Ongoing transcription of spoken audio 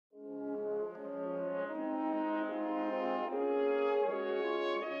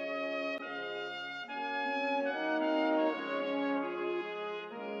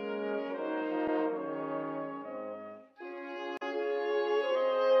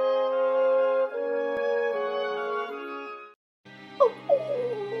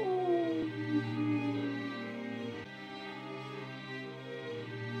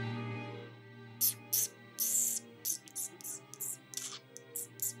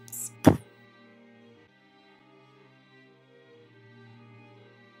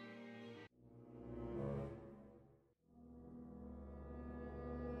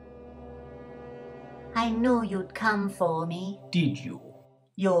I knew you'd come for me. Did you?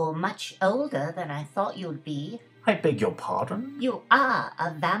 You're much older than I thought you'd be. I beg your pardon? You are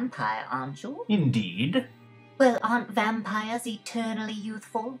a vampire, aren't you? Indeed. Well, aren't vampires eternally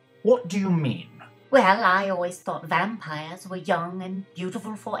youthful? What do you mean? Well, I always thought vampires were young and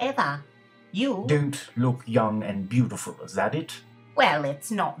beautiful forever. You... Don't look young and beautiful, is that it? Well, it's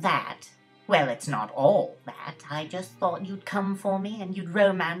not that. Well, it's not all that. I just thought you'd come for me and you'd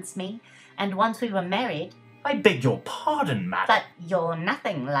romance me, and once we were married... I beg your pardon, madam. But you're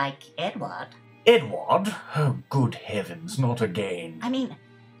nothing like Edward. Edward? Oh, good heavens, not again. I mean,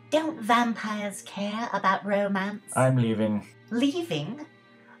 don't vampires care about romance? I'm leaving. Leaving?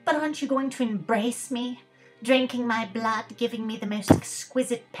 But aren't you going to embrace me? Drinking my blood, giving me the most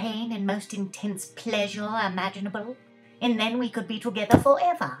exquisite pain and most intense pleasure imaginable? And then we could be together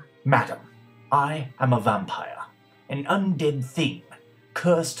forever. Madam, I am a vampire, an undead thing,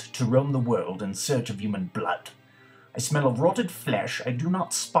 cursed to roam the world in search of human blood. I smell of rotted flesh, I do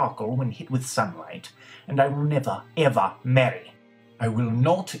not sparkle when hit with sunlight, and I will never, ever marry. I will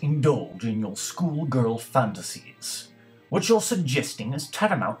not indulge in your schoolgirl fantasies. What you're suggesting is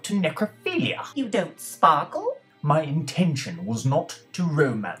tantamount to necrophilia. You don't sparkle? My intention was not to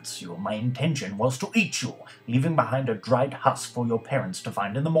romance you. My intention was to eat you, leaving behind a dried husk for your parents to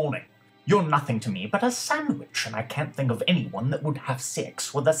find in the morning. You're nothing to me but a sandwich, and I can't think of anyone that would have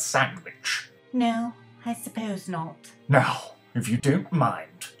sex with a sandwich. No, I suppose not. Now, if you don't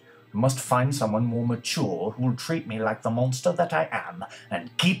mind, I must find someone more mature who will treat me like the monster that I am,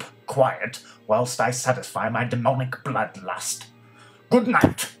 and keep quiet whilst I satisfy my demonic bloodlust. Good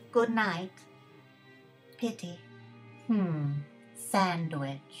night. Good night. Pity.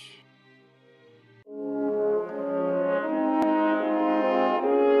 Sandwich.